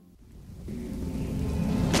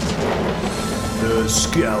The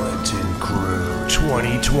Skeleton Crew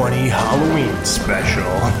 2020 Halloween Special.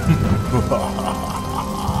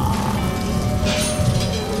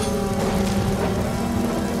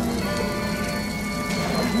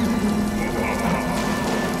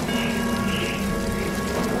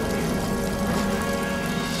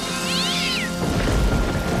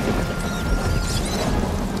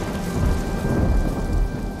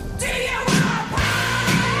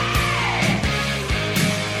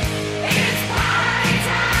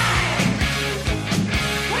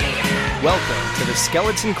 Welcome to the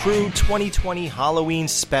Skeleton Crew 2020 Halloween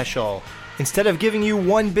Special. Instead of giving you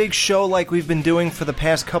one big show like we've been doing for the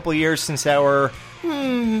past couple years since our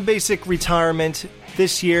basic retirement,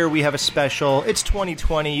 this year we have a special. It's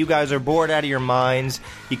 2020. You guys are bored out of your minds.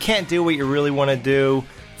 You can't do what you really want to do.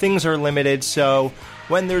 Things are limited, so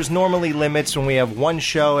when there's normally limits, when we have one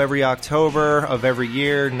show every October of every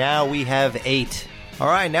year, now we have 8. All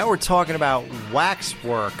right, now we're talking about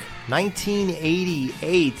Waxwork.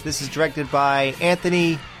 1988. This is directed by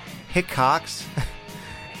Anthony Hickox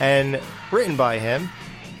and written by him.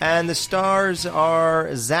 And the stars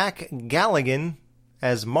are Zach Galligan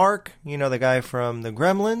as Mark, you know, the guy from the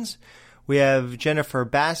Gremlins. We have Jennifer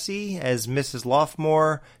Bassi as Mrs.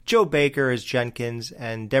 Loftmore, Joe Baker as Jenkins,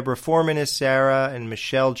 and Deborah Foreman as Sarah, and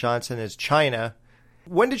Michelle Johnson as China.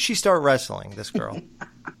 When did she start wrestling, this girl?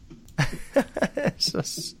 So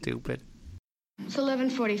stupid. It's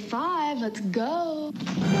 11:45. Let's go.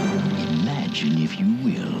 Imagine, if you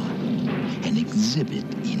will, an exhibit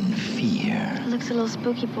in fear. It looks a little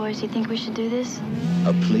spooky, boys. You think we should do this?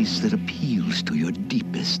 A place that appeals to your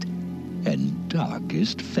deepest and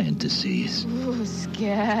darkest fantasies. Ooh,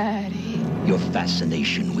 scary. Your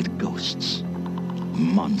fascination with ghosts,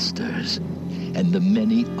 monsters, and the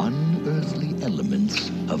many unearthly elements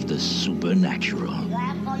of the supernatural.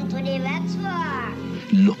 Welcome to the Waxwork.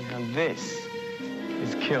 Look. Now this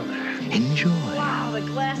is killer. Enjoy. Wow, the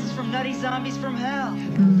glasses from Nutty Zombies from Hell.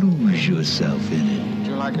 Lose yourself in it. Would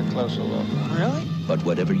you like a closer look? Really? But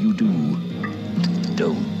whatever you do,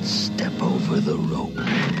 don't step over the rope.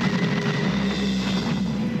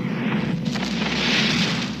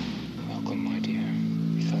 Welcome, my dear.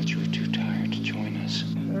 We thought you were too tired to join us.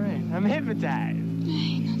 All right, I'm hypnotized.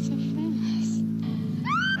 Hey, not so fast.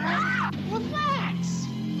 Relax.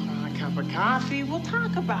 Put on a cup of coffee. We'll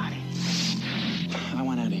talk about it. I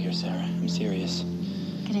want out of here, Sarah. I'm serious.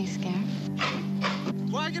 Getting scared?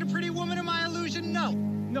 Will I get a pretty woman in my illusion? No.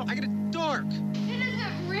 No, I get a dork. It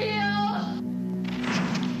isn't real.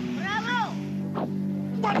 Bravo!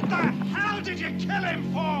 What the hell did you kill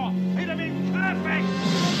him for? He'd have been perfect.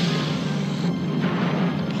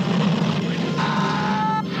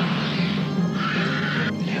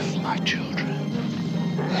 Live, my children.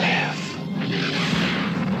 Live.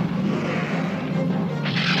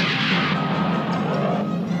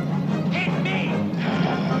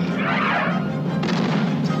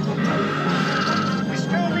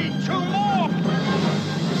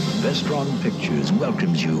 Vestron Pictures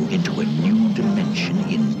welcomes you into a new dimension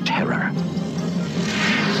in terror.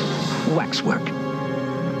 Waxwork.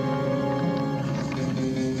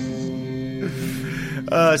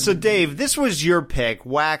 So Dave, this was your pick,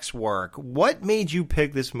 Waxwork. What made you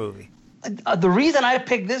pick this movie? The reason I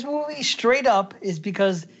picked this movie straight up is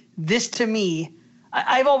because this, to me,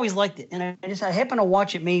 I've always liked it. And I happened to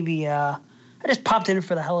watch it maybe, I just popped in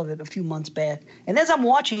for the hell of it a few months back. And as I'm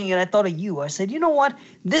watching it, I thought of you. I said, you know what?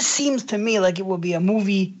 This seems to me like it would be a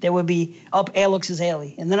movie that would be up Alex's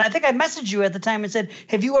alley. And then I think I messaged you at the time and said,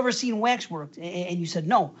 have you ever seen Waxwork? And you said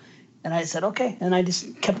no. And I said, okay. And I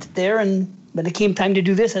just kept it there. And when it came time to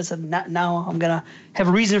do this, I said, now I'm going to have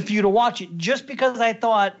a reason for you to watch it. Just because I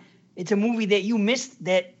thought it's a movie that you missed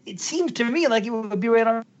that it seems to me like it would be right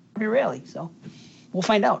up your alley. So we'll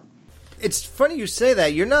find out. It's funny you say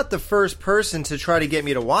that. You're not the first person to try to get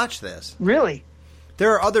me to watch this. Really?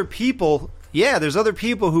 There are other people. Yeah, there's other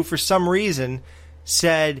people who for some reason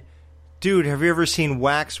said, dude, have you ever seen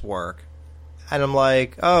Waxwork? And I'm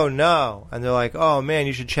like, oh, no. And they're like, oh, man,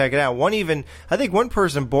 you should check it out. I think one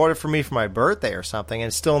person bought it for me for my birthday or something, and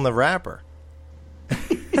it's still in the wrapper.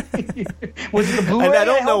 Was it the Blu-ray? And I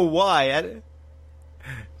don't know why.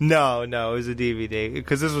 No, it was a DVD,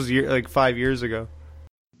 because this was 5 years ago.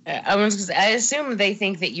 I assume they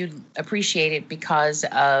think that you'd appreciate it because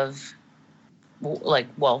of, the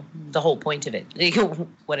whole point of it,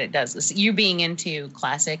 what it does. You being into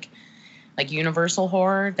classic, Universal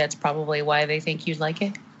horror, that's probably why they think you'd like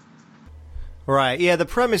it. Right, yeah, the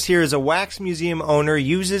premise here is a wax museum owner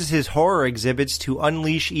uses his horror exhibits to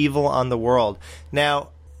unleash evil on the world. Now,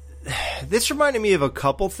 this reminded me of a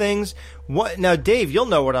couple things. Now, Dave, you'll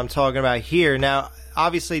know what I'm talking about here. Now,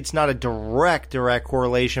 obviously it's not a direct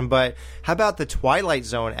correlation, but how about the Twilight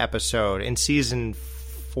Zone episode in season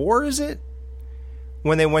 4, is it?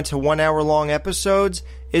 When they went to 1 hour long episodes,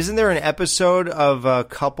 isn't there an episode of a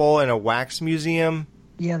couple in a wax museum?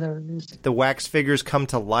 Yeah, there is. The wax figures come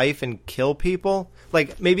to life and kill people?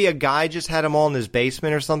 Like, maybe a guy just had them all in his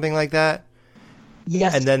basement or something like that?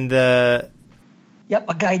 Yes. And then Yep,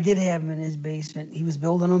 a guy did have them in his basement. He was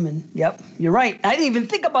building them, and yep, you're right. I didn't even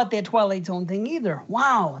think about that Twilight Zone thing either.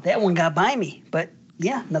 Wow, that one got by me. But,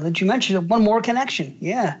 yeah, now that you mentioned it, one more connection.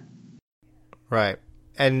 Yeah. Right.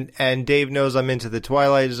 And Dave knows I'm into the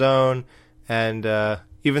Twilight Zone, and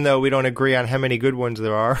even though we don't agree on how many good ones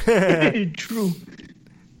there are. True.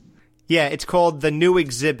 Yeah, it's called The New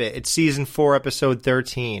Exhibit. It's season 4, episode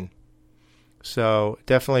 13. So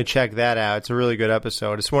definitely check that out. It's a really good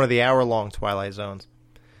episode. It's one of the hour-long Twilight Zones.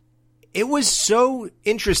 It was so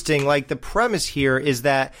interesting. Like, the premise here is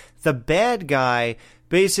that the bad guy,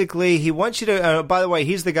 basically, he wants you to... by the way,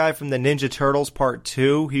 he's the guy from the Ninja Turtles Part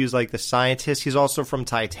 2. He's like the scientist. He's also from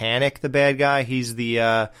Titanic, the bad guy. He's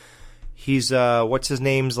the... what's his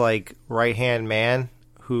name's, like, right-hand man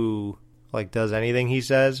who... like, does anything he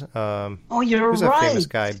says. Oh, you're who's right. Who's that famous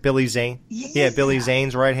guy? Billy Zane. Yeah, Billy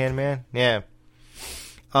Zane's right-hand man. Yeah.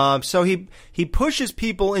 So he pushes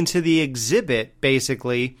people into the exhibit,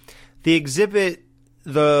 basically. The exhibit,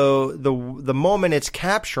 the moment it's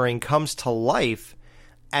capturing comes to life,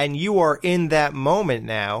 and you are in that moment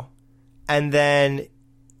now, and then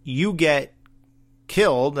you get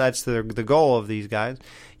killed. That's the goal of these guys.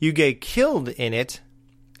 You get killed in it,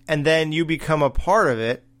 and then you become a part of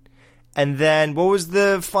it. And then, what was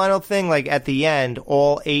the final thing? Like, at the end,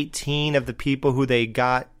 all 18 of the people who they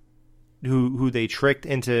got, who they tricked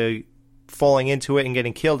into falling into it and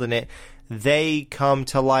getting killed in it, they come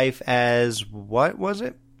to life as, what was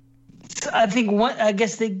it? I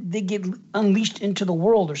guess they get unleashed into the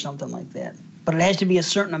world or something like that. But it has to be a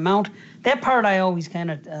certain amount. That part I always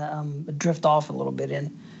kind of drift off a little bit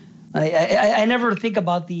in. I never think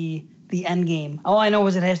about the end game. All I know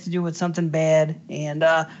is it has to do with something bad, and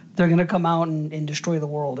they're going to come out and destroy the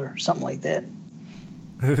world or something like that.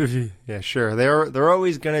 Yeah, sure. They're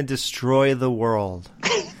always going to destroy the world.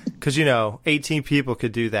 Because, 18 people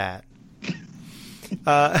could do that.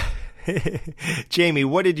 Jamie,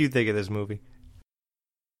 what did you think of this movie?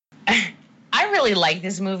 I really like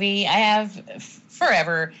this movie. I have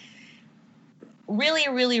forever. Really,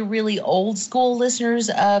 really, really old school listeners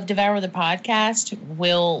of Devour the Podcast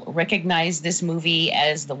will recognize this movie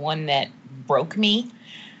as the one that broke me,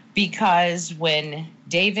 because when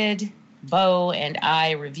David, Bo, and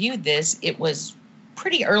I reviewed this, it was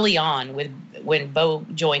pretty early on when Bo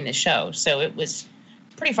joined the show. So it was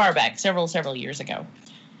pretty far back, several years ago.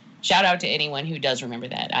 Shout out to anyone who does remember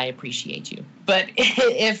that. I appreciate you. But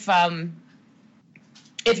if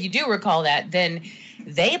you do recall that, then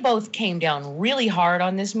they both came down really hard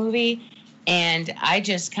on this movie, and I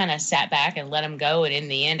just kind of sat back and let them go. And in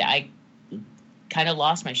the end, I kind of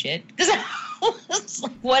lost my shit because I was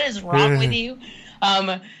like, "What is wrong with you?"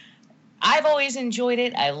 I've always enjoyed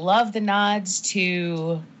it. I love the nods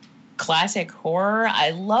to classic horror.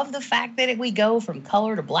 I love the fact that we go from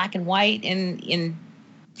color to black and white in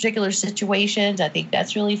particular situations. I think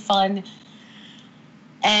that's really fun.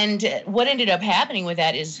 And what ended up happening with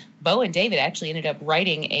that is Bo and David actually ended up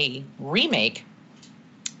writing a remake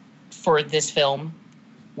for this film,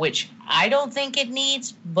 which I don't think it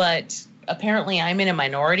needs, but apparently I'm in a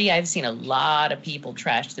minority. I've seen a lot of people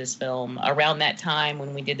trash this film around that time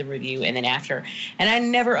when we did the review and then after, and I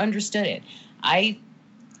never understood it. I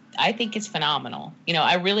think it's phenomenal.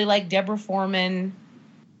 I really like Deborah Foreman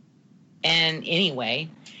and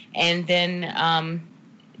then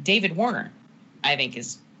David Warner, I think,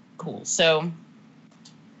 is cool. So,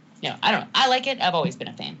 I don't know. I like it. I've always been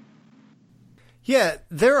a fan. Yeah,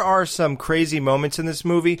 there are some crazy moments in this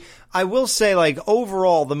movie. I will say, like,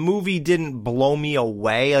 overall, the movie didn't blow me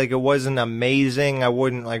away. Like, it wasn't amazing. I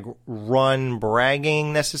wouldn't, like, run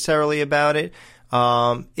bragging necessarily about it.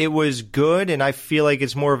 It was good, and I feel like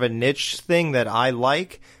it's more of a niche thing that I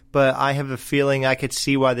like, but I have a feeling I could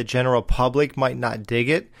see why the general public might not dig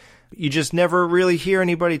it. You just never really hear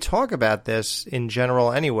anybody talk about this in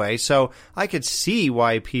general anyway, so I could see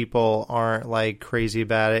why people aren't, like, crazy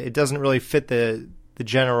about it. It doesn't really fit the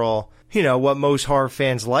general, what most horror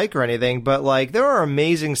fans like or anything, but, like, there are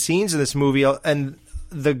amazing scenes in this movie, and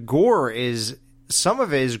the gore some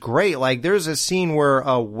of it is great. Like, there's a scene where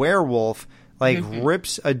a werewolf,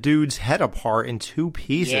 rips a dude's head apart in 2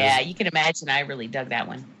 pieces. Yeah, you can imagine I really dug that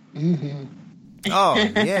one. Mm-hmm. Oh,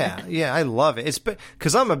 yeah, I love it. It's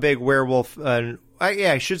because I'm a big werewolf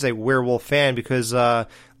I should say werewolf fan because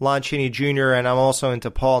Lon Chaney Jr. and I'm also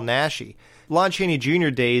into Paul Naschy. Lon Chaney Jr.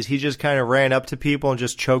 days, he just kind of ran up to people and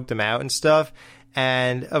just choked them out and stuff.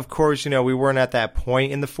 And of course, we weren't at that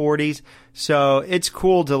point in the 40s. So it's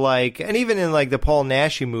cool to and even in the Paul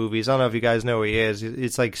Naschy movies, I don't know if you guys know who he is.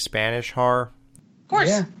 It's like Spanish horror. Of course.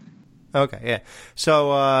 Yeah. Okay, yeah.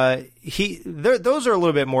 So those are a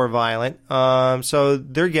little bit more violent. So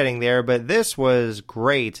they're getting there, but this was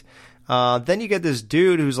great. Then you get this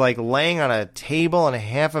dude who's laying on a table and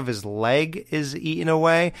half of his leg is eaten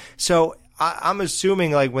away. So I'm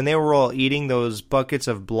assuming when they were all eating those buckets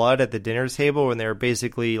of blood at the dinner table when they were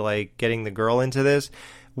basically getting the girl into this,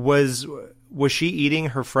 was she eating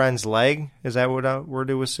her friend's leg? Is that what we're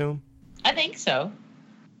to assume? I think so.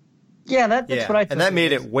 Yeah, that's what I thought. And that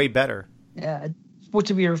made it way better. Yeah, it's supposed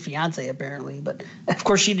to be her fiance apparently, but of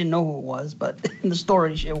course she didn't know who it was. But in the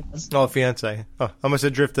story, it was. Oh, fiance. Oh, I must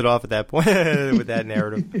have drifted off at that point with that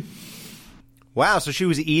narrative. Wow, so she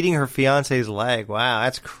was eating her fiance's leg. Wow,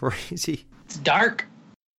 that's crazy. It's dark.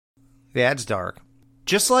 Yeah, it's dark.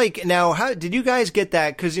 Just now, how did you guys get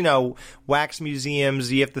that? Because, wax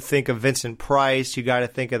museums, you have to think of Vincent Price. You got to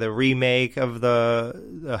think of the remake of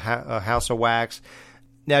the House of Wax.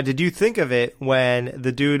 Now, did you think of it when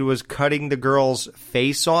the dude was cutting the girl's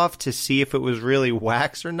face off to see if it was really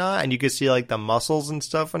wax or not? And you could see, the muscles and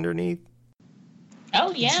stuff underneath?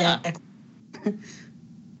 Oh, yeah.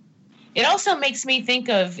 It also makes me think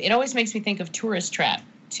of Tourist Trap,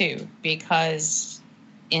 too, because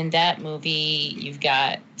in that movie, you've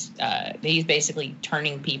got, he's basically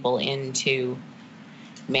turning people into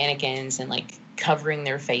mannequins and, covering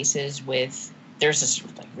their faces with, there's this,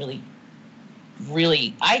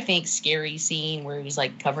 really, I think, scary scene where he's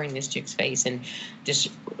covering this chick's face and just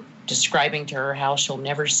describing to her how she'll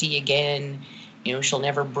never see again, she'll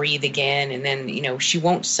never breathe again, and then she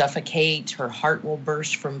won't suffocate, her heart will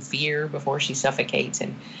burst from fear before she suffocates,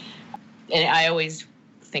 and I always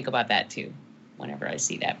think about that too whenever I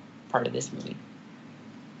see that part of this movie.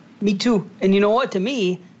 Me too. And you know what? To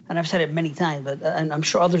me, and I've said it many times, but and I'm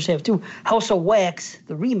sure others have too, House of Wax,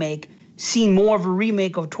 the remake, seen more of a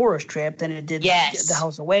remake of Tourist Trap than it did the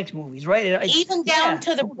House of Wax movies, right? Even down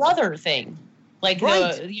to the brother thing.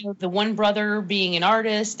 The one brother being an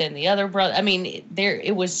artist and the other brother. I mean,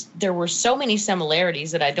 there were so many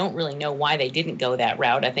similarities that I don't really know why they didn't go that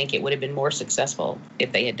route. I think it would have been more successful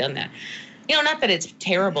if they had done that. Not that it's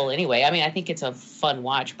terrible anyway. I mean, I think it's a fun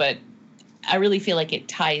watch, but I really feel like it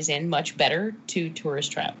ties in much better to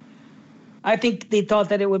Tourist Trap. I think they thought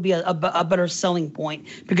that it would be a better selling point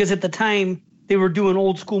because at the time they were doing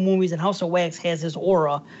old school movies and House of Wax has this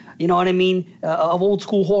aura, you know what I mean, of old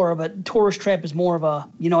school horror. But Tourist Trap is more of a,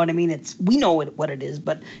 you know what I mean. We know what it is,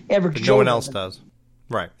 but average Joe no one else does.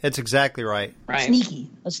 Right, it's exactly right. Right,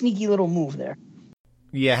 a sneaky little move there.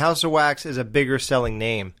 Yeah, House of Wax is a bigger selling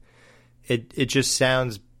name. It just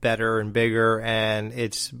sounds better and bigger, and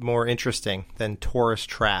it's more interesting than Tourist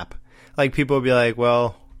Trap. People will be like,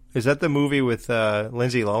 well, is that the movie with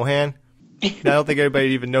Lindsay Lohan? I don't think anybody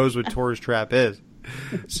even knows what Tourist Trap is.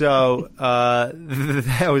 So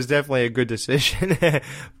that was definitely a good decision.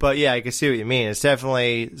 But yeah, I can see what you mean. It's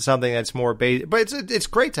definitely something that's more basic. But it's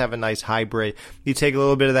great to have a nice hybrid. You take a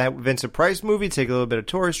little bit of that Vincent Price movie, take a little bit of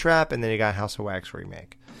Tourist Trap, and then you got House of Wax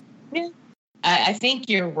remake. Yeah. I think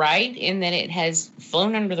you're right in that it has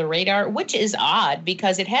flown under the radar, which is odd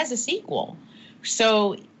because it has a sequel.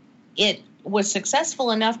 So it was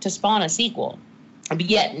successful enough to spawn a sequel, but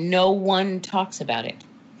yet no one talks about it.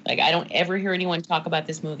 I don't ever hear anyone talk about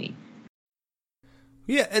this movie.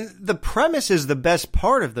 Yeah, and the premise is the best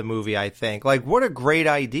part of the movie, I think. What a great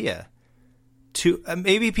idea.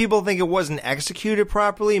 Maybe people think it wasn't executed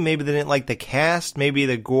properly. Maybe they didn't like the cast. Maybe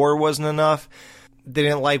the gore wasn't enough. They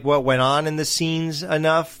didn't like what went on in the scenes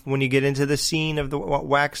enough when you get into the scene of the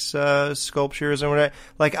wax sculptures and whatever.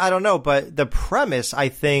 I don't know, but the premise, I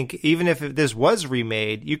think, even if this was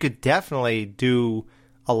remade, you could definitely do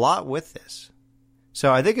a lot with this.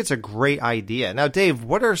 So I think it's a great idea. Now, Dave,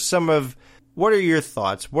 what are your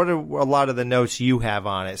thoughts? What are a lot of the notes you have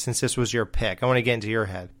on it since this was your pick? I want to get into your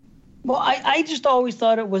head. Well, I just always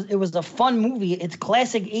thought it was a fun movie. It's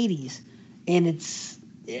classic 80s, and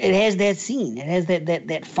it has that scene. It has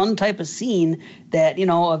that fun type of scene that,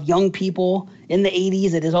 of young people in the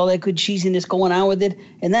 80s. It has all that good cheesiness going on with it.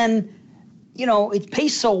 And then, it's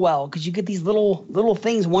paced so well because you get these little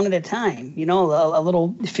things one at a time, a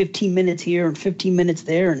little 15 minutes here and 15 minutes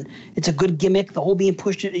there. And it's a good gimmick, the whole being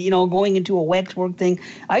pushed, going into a Waxwork thing.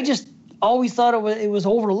 I just always thought it was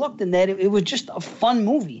overlooked in that it was just a fun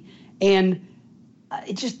movie. And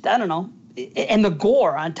it just, I don't know. And the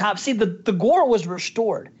gore on top. See, the gore was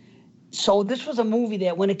restored. So this was a movie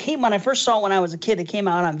that when I first saw it when I was a kid, it came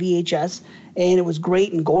out on VHS, and it was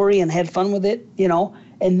great and gory and had fun with it, you know.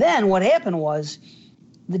 And then what happened was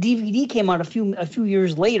the DVD came out a few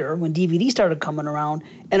years later when DVD started coming around,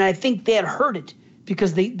 and I think that hurt it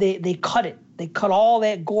because they cut it. They cut all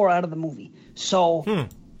that gore out of the movie. So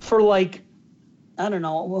for like, I don't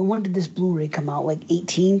know, when did this Blu-ray come out? Like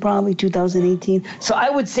 2018. So I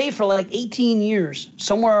would say for like 18 years,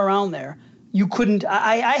 somewhere around there, you couldn't.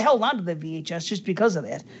 I held on to the VHS just because of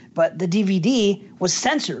that, but the DVD was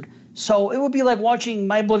censored. So it would be like watching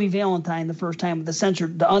My Bloody Valentine the first time with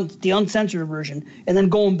the uncensored version, and then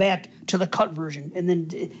going back to the cut version. And then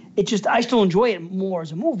it just, I still enjoy it more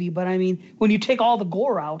as a movie, but I mean, when you take all the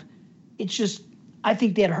gore out, it's just, I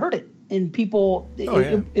think that hurt it. And people,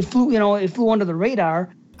 it flew under the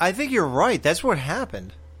radar. I think you're right. That's what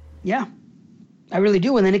happened. Yeah, I really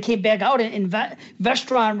do. And then it came back out, and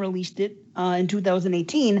Vestron released it in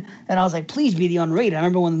 2018, and I was like, please be the unrated. I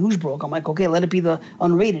remember when the news broke, I'm like, okay, let it be the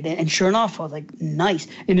unrated. And sure enough, I was like, nice.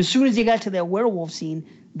 And as soon as you got to that werewolf scene,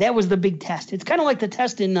 that was the big test. It's kind of like the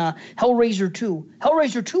test in Hellraiser 2.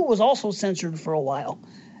 Hellraiser 2 was also censored for a while,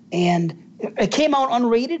 and it came out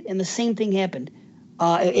unrated, and the same thing happened.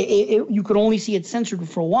 You could only see it censored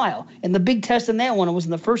for a while. And the big test in that one, it was in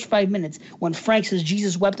the first 5 minutes when Frank says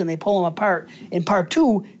Jesus wept and they pull him apart. In part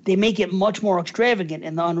 2, they make it much more extravagant.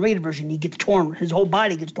 In the unrated version, he gets torn. His whole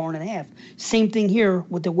body gets torn in half. Same thing here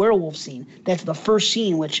with the werewolf scene. That's the first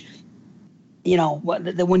scene, which, you know,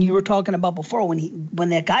 when you were talking about before, when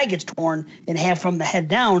that guy gets torn in half from the head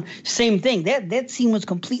down, same thing. That scene was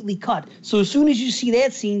completely cut. So as soon as you see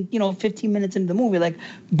that scene, 15 minutes into the movie, like,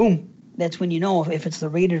 boom. That's when you know if it's the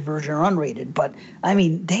rated version or unrated. But, I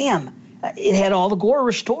mean, damn, it had all the gore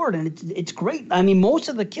restored, and it's great. I mean, most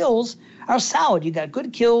of the kills are solid. You got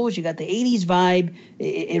good kills. You got the 80s vibe.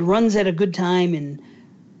 It runs at a good time, and,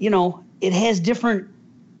 it has different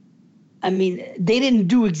 – I mean, they didn't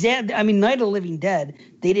do Night of the Living Dead,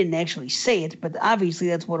 they didn't actually say it, but obviously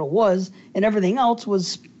that's what it was, and everything else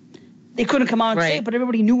was – they couldn't come out and say it, but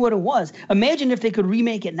everybody knew what it was. Imagine if they could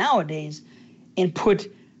remake it nowadays and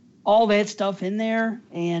put – all that stuff in there,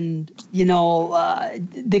 and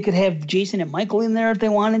they could have Jason and Michael in there if they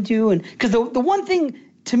wanted to, and because the one thing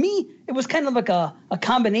to me, it was kind of like a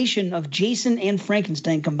combination of Jason and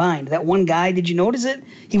Frankenstein combined. That one guy, did you notice it?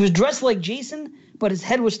 He was dressed like Jason, but his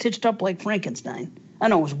head was stitched up like Frankenstein. I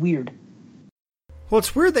know, it was weird. Well,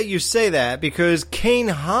 it's weird that you say that because Kane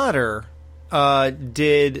Hodder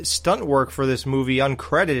did stunt work for this movie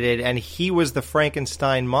uncredited, and he was the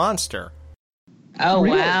Frankenstein monster. Oh,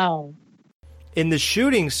 really? Wow. In the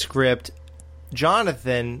shooting script,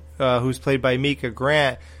 Jonathan, who's played by Mika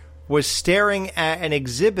Grant, was staring at an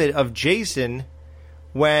exhibit of Jason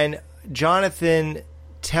when Jonathan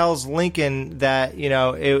tells Lincoln that,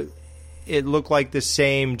 it looked like the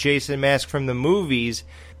same Jason mask from the movies.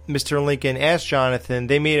 Mr. Lincoln asked Jonathan,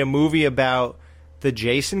 they made a movie about the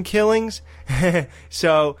Jason killings?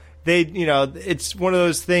 So they, it's one of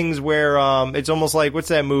those things where it's almost like, what's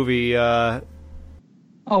that movie?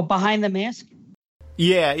 Behind the Mask?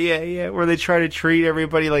 Yeah, where they try to treat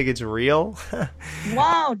everybody like it's real.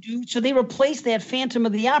 Wow, dude. So they replaced that Phantom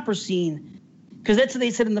of the Opera scene. Because that's what they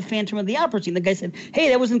said in the Phantom of the Opera scene. The guy said, hey,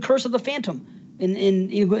 that was in Curse of the Phantom. And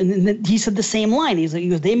he said the same line. He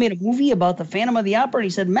goes, they made a movie about the Phantom of the Opera, and he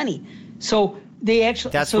said many. So they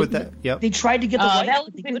actually... They tried to get the rights, that but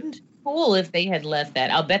would they have couldn't. been cool if they had left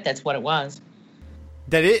that. I'll bet that's what it was.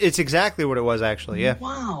 It's exactly what it was, actually, yeah.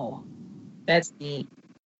 Wow. That's neat.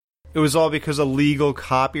 It was all because of legal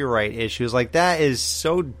copyright issues. Like, that is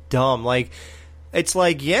so dumb. Like, it's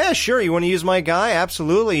like, yeah, sure, you want to use my guy?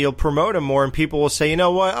 Absolutely. You'll promote him more, and people will say, you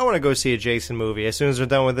know what, I want to go see a Jason movie as soon as they're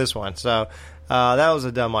done with this one. So that was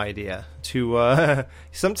a dumb idea.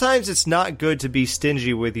 Sometimes it's not good to be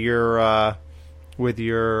stingy with your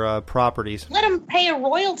properties. Let them pay a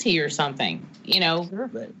royalty or something,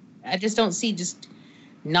 But I just don't see just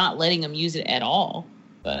not letting them use it at all.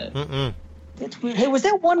 But... That's weird. Hey, was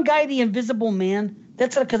that one guy the Invisible Man?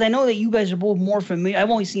 That's because I know that you guys are both more familiar.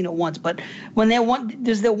 I've only seen it once, but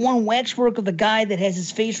there's that one waxwork of the guy that has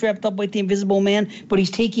his face wrapped up like the Invisible Man, but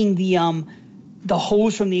he's taking the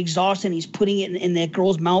hose from the exhaust and he's putting it in that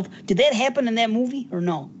girl's mouth. Did that happen in that movie or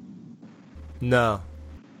no? No.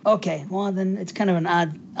 Okay, well then it's kind of an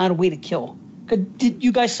odd way to kill.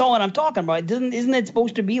 You guys saw what I'm talking about? Isn't it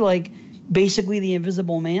supposed to be like basically the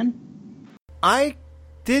Invisible Man? I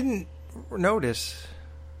didn't notice.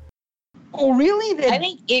 Oh, really? I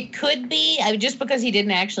think it could be. Just because he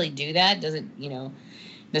didn't actually do that doesn't,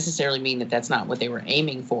 necessarily mean that that's not what they were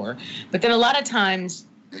aiming for. But then a lot of times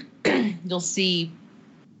you'll see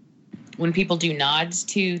when people do nods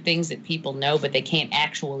to things that people know, but they can't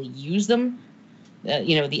actually use them,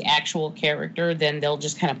 the actual character, then they'll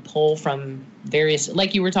just kind of pull from various,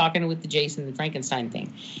 like you were talking with the Jason and Frankenstein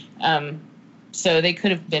thing. So they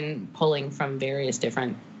could have been pulling from various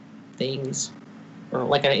different things, or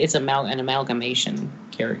like it's an amalgamation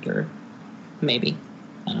character, maybe.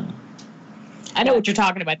 I don't know. I know what you're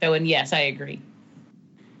talking about, though, and yes, I agree.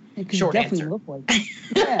 It could Short definitely answer. look like.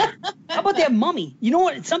 Yeah. How about that mummy? You know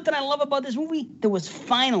what? It's something I love about this movie. There was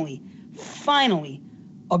finally,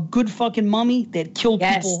 a good fucking mummy that killed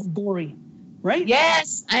people gory, right?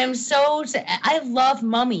 Yes, I love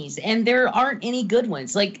mummies, and there aren't any good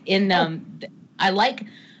ones. Like I like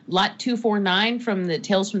Lot 249 from the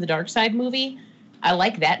Tales from the Dark Side movie. I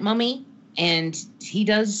like that mummy, and he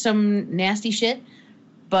does some nasty shit.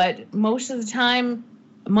 But most of the time,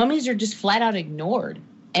 mummies are just flat out ignored.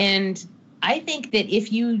 And I think that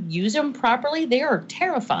if you use them properly, they are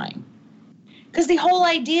terrifying. Because the whole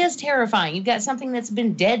idea is terrifying. You've got something that's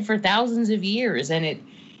been dead for thousands of years, and it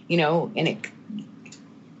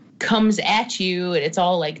comes at you, and it's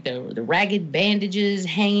all like the ragged bandages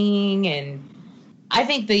hanging. And I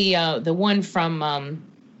think the one from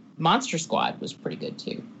Monster Squad was pretty good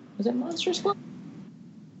too. Was it Monster Squad?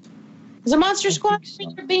 Was it Monster Squad?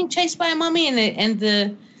 You're being chased by a mummy, and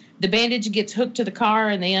the bandage gets hooked to the car,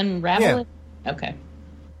 and they unravel it. Okay.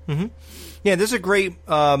 Mm-hmm. Yeah, there's a great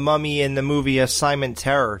mummy in the movie Assignment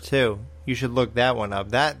Terror too. You should look that one up.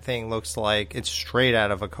 That thing looks like it's straight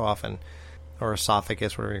out of a coffin or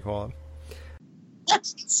esophagus, whatever you call it.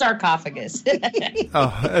 Sarcophagus.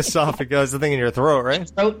 Oh, esophagus, the thing in your throat, right?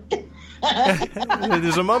 Throat.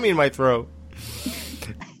 There's a mummy in my throat.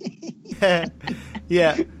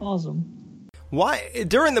 Yeah. Awesome. Why,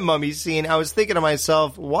 during the mummy scene, I was thinking to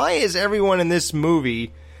myself, why is everyone in this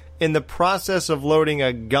movie in the process of loading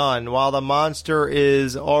a gun while the monster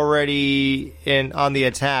is already on the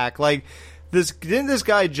attack? Like, didn't this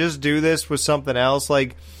guy just do this with something else?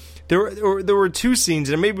 Like, there were two scenes,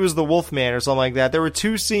 and maybe it was the Wolfman or something like that. There were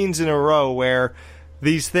two scenes in a row where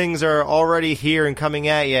these things are already here and coming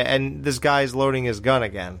at you, and this guy's loading his gun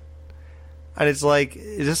again. And it's like,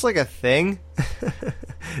 is this like a thing?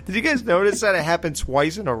 Did you guys notice that it happened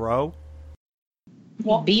twice in a row?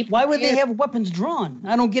 Well, why would they have weapons drawn?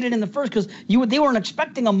 I don't get it in the first, because they weren't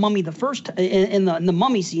expecting a mummy the first in the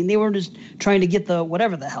mummy scene. They were just trying to get the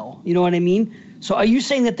whatever the hell. You know what I mean? So are you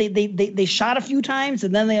saying that they shot a few times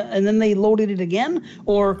and then they loaded it again,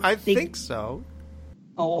 or I think so.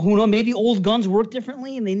 Oh, who knows? Maybe old guns work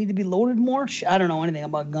differently and they need to be loaded more. I don't know anything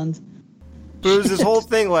about guns. But it was this whole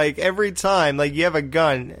thing, like, every time, like, you have a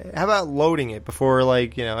gun, how about loading it before,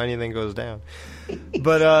 like, anything goes down?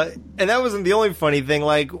 But, and that wasn't the only funny thing,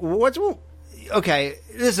 like, okay,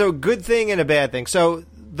 this is a good thing and a bad thing. So,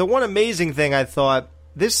 the one amazing thing I thought,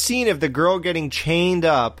 this scene of the girl getting chained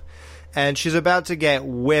up, and she's about to get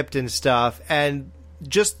whipped and stuff, and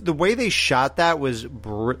just the way they shot that was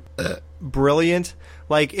brilliant.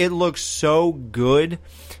 Like, it looks so good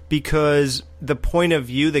because the point of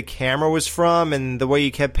view the camera was from and the way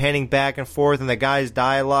you kept panning back and forth and the guy's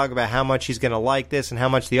dialogue about how much he's going to like this and how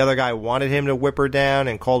much the other guy wanted him to whip her down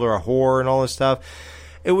and called her a whore and all this stuff.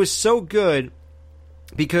 It was so good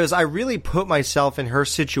because I really put myself in her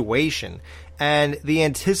situation, and the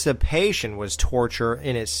anticipation was torture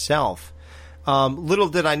in itself. Little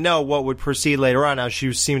did I know what would proceed later on. Now,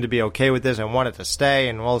 she seemed to be okay with this and wanted to stay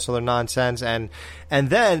and all this other nonsense. And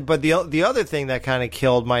then, but the other thing that kind of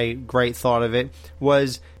killed my great thought of it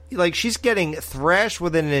was, like, she's getting thrashed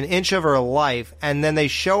within an inch of her life, and then they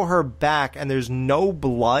show her back, and there's no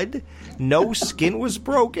blood, no skin was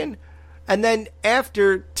broken. And then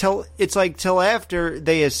till after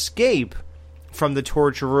they escape from the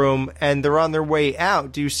torture room and they're on their way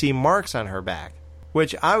out, do you see marks on her back?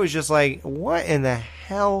 Which I was just like, what in the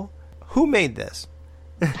hell? Who made this?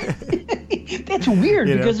 That's weird,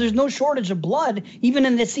 because there's no shortage of blood. Even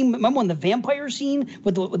in this scene, remember when the vampire scene,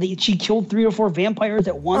 she killed 3 or 4 vampires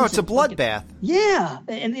at once? Oh, it's a bloodbath. Yeah,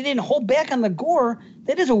 and they didn't hold back on the gore.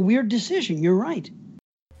 That is a weird decision. You're right.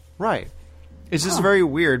 Right. It's just very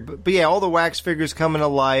weird. But yeah, all the wax figures coming to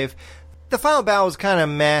life. The final battle was kind of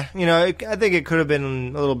meh. I think it could have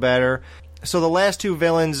been a little better. So the last 2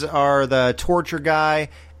 villains are the torture guy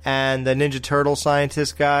and the Ninja Turtle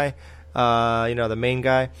scientist guy, the main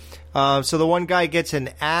guy. So the one guy gets an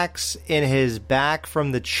axe in his back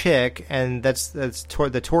from the chick, and that's the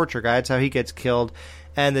torture guy. That's how he gets killed.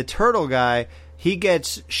 And the turtle guy, he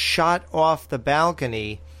gets shot off the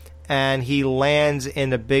balcony, and he lands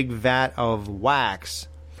in a big vat of wax.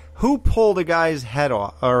 Who pulled a guy's head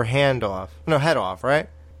off, or hand off? No, head off, right?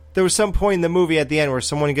 There was some point in the movie at the end where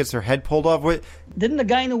someone gets their head pulled off. Didn't the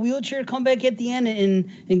guy in the wheelchair come back at the end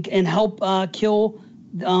and help kill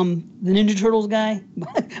the Ninja Turtles guy?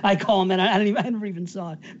 I call him that. I never even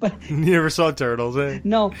saw it. But You never saw Turtles, eh?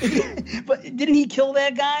 no, but didn't he kill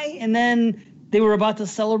that guy? And then they were about to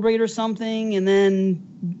celebrate or something, and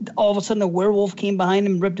then all of a sudden a werewolf came behind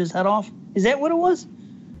him and ripped his head off. Is that what it was?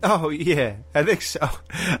 Oh, yeah, I think so.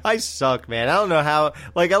 I suck, man. I don't know how.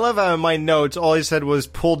 Like, I love how in my notes, all I said was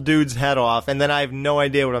pull dude's head off, and then I have no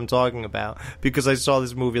idea what I'm talking about because I saw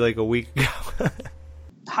this movie like a week ago.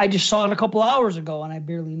 I just saw it a couple hours ago, and I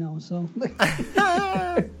barely know, so.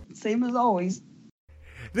 Same as always.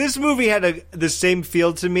 This movie had the same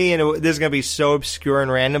feel to me, and this is going to be so obscure and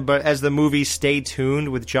random, but as the movie Stay Tuned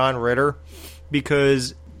with John Ritter,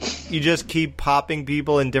 because you just keep popping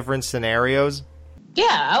people in different scenarios.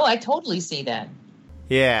 Yeah, I totally see that.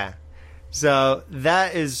 Yeah. So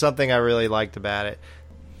that is something I really liked about it.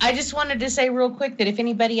 I just wanted to say real quick that if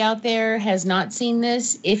anybody out there has not seen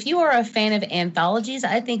this, if you are a fan of anthologies,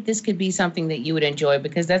 I think this could be something that you would enjoy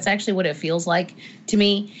because that's actually what it feels like to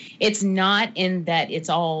me. It's not in that it's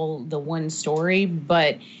all the one story,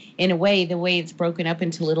 but in a way, the way it's broken up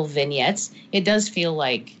into little vignettes, it does feel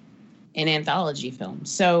like an anthology film.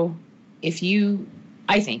 So if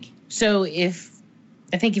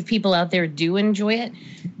people out there do enjoy it,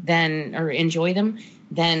 enjoy them,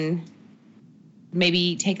 then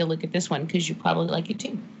maybe take a look at this one because you probably like it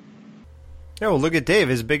too. Yeah, well, look at Dave.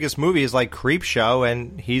 His biggest movie is like Creepshow,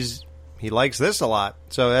 and he likes this a lot.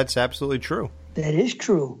 So that's absolutely true. That is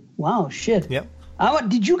true. Wow, shit. Yep.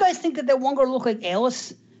 Did you guys think that one girl looked like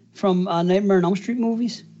Alice from Nightmare on Elm Street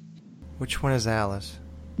movies? Which one is Alice?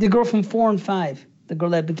 The girl from 4 and 5. The girl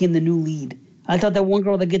that became the new lead. I thought that one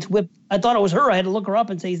girl that gets whipped, I thought it was her. I had to look her up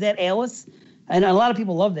and say, is that Alice? And a lot of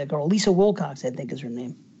people love that girl. Lisa Wilcox, I think is her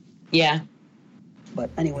name. Yeah. But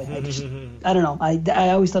anyway, I don't know.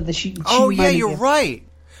 I always thought that she oh, yeah, you're right.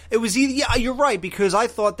 It was either, yeah, you're right, because I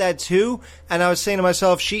thought that too, and I was saying to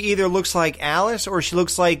myself, she either looks like Alice or she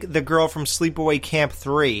looks like the girl from Sleepaway Camp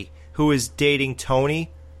 3 who is dating Tony,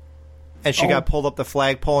 and she got pulled up the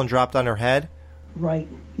flagpole and dropped on her head. Right,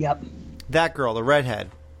 yep. That girl, the redhead.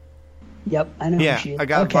 Yep, I know who she is. I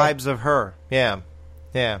got vibes of her. Yeah.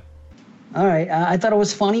 All right, I thought it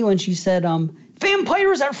was funny when she said,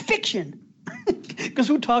 vampires are fiction. Because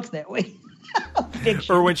who talks that way?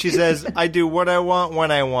 Or when she says, I do what I want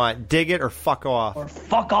when I want. Dig it or fuck off. Or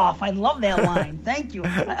fuck off. I love that line. Thank you.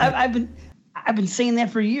 I've been saying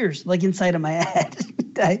that for years, like inside of my head.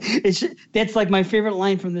 That's like my favorite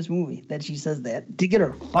line from this movie, that she says that. Dig it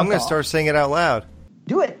or fuck off. I'm going to start saying it out loud.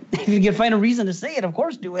 Do it. If you can find a reason to say it, of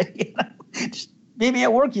course do it. You know? Just maybe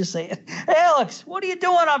at work you say it. Hey, Alex, what are you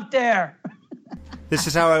doing up there? This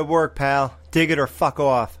is how I work, pal. Dig it or fuck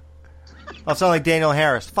off. I'll sound like Daniel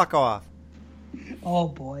Harris. Fuck off. Oh,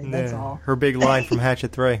 boy. That's all. Her big line from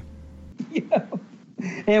Hatchet 3. Yeah.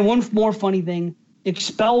 And one more funny thing.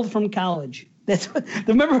 Expelled from college.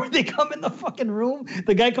 Remember when they come in the fucking room?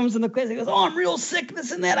 The guy comes in the class. He goes, oh, I'm real sick,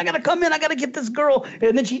 this and that. I got to come in. I got to get this girl.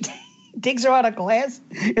 And then she takes her out of class.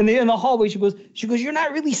 And in the hallway, she goes, you're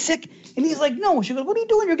not really sick? And he's like, no. She goes, what are you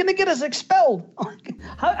doing? You're going to get us expelled.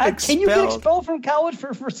 Can you get expelled from college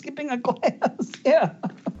for skipping a class? Yeah.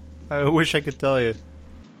 I wish I could tell you.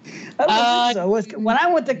 I don't think so. When I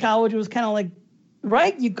went to college, it was kind of like,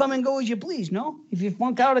 right? You come and go as you please, no? If you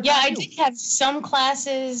flunk out, I did have some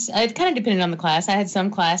classes. It kind of depended on the class. I had some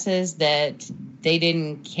classes that they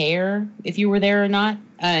didn't care if you were there or not,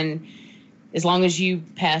 and as long as you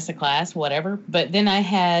passed the class, whatever. But then I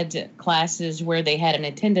had classes where they had an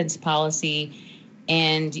attendance policy,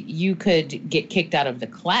 and you could get kicked out of the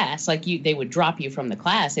class. Like they would drop you from the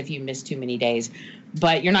class if you missed too many days.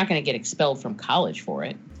 But you're not going to get expelled from college for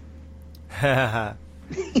it.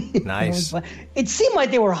 Nice. It seemed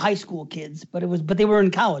like they were high school kids, but they were in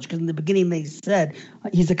college because in the beginning they said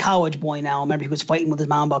he's a college boy now. Remember, he was fighting with his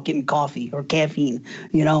mom about getting coffee or caffeine,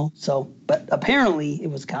 you know. So, but apparently it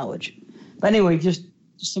was college. But anyway, just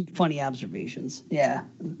some funny observations. Yeah,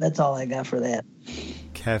 that's all I got for that.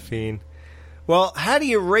 Caffeine. Well, how do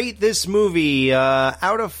you rate this movie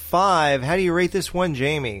out of 5? How do you rate this one,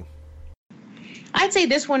 Jamie? I'd say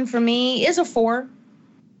this one for me is a 4.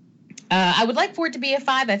 I would like for it to be a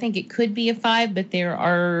 5. I think it could be a 5, but there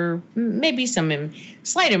are maybe some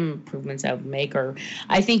slight improvements I would make. Or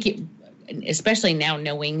I think, especially now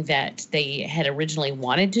knowing that they had originally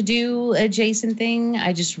wanted to do a Jason thing,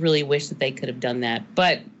 I just really wish that they could have done that.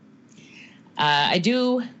 But I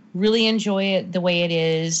do really enjoy it the way it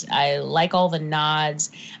is. I like all the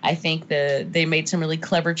nods. I think they made some really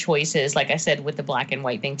clever choices. Like I said, with the black and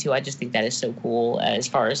white thing too, I just think that is so cool as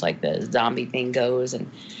far as like the zombie thing goes.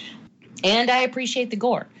 And I appreciate the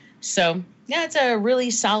gore. So yeah, it's a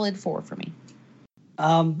really solid 4 for me.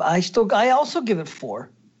 I also give it 4.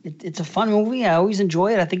 It's a fun movie. I always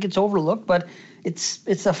enjoy it. I think it's overlooked, but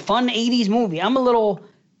it's a fun 80s movie. I'm a little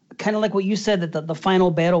kind of like what you said, that the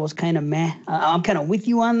final battle was kind of meh. I'm kind of with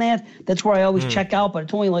you on that. That's where I always check out, but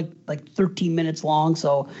it's only like 13 minutes long,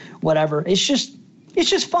 so whatever. It's just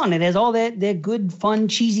fun. It has all that good, fun,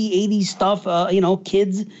 cheesy 80s stuff.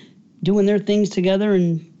 Kids doing their things together,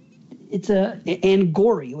 and and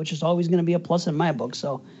gory, which is always going to be a plus in my book.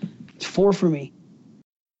 So it's 4 for me.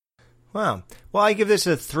 Wow. Well, I give this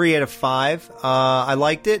a 3 out of 5. I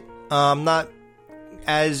liked it. Not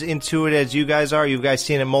as into it as you guys are. You guys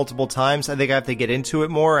seen it multiple times. I think I have to get into it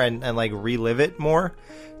more and like relive it more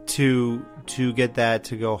to get that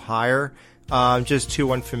to go higher. Just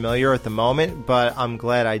too unfamiliar at the moment, but I'm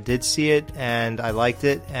glad I did see it and I liked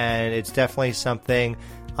it, and it's definitely something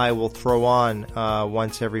I will throw on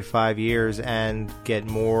once every 5 years and get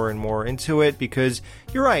more and more into it, because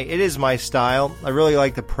you're right, it is my style. I really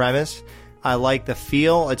like the premise. I like the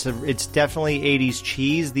feel. It's definitely 80s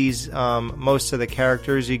cheese. These most of the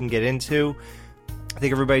characters you can get into. I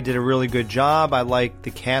think everybody did a really good job. I like the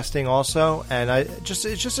casting also, and it's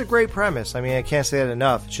just a great premise. I mean, I can't say that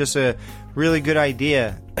enough. It's just a really good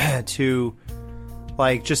idea to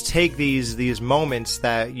like just take these moments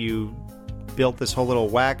that you built this whole little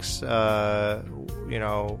wax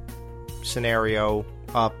scenario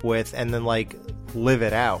up with, and then like live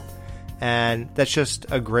it out. And that's just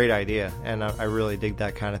a great idea, and I really dig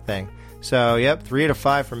that kind of thing. So, yep, 3 out of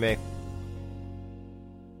 5 for me.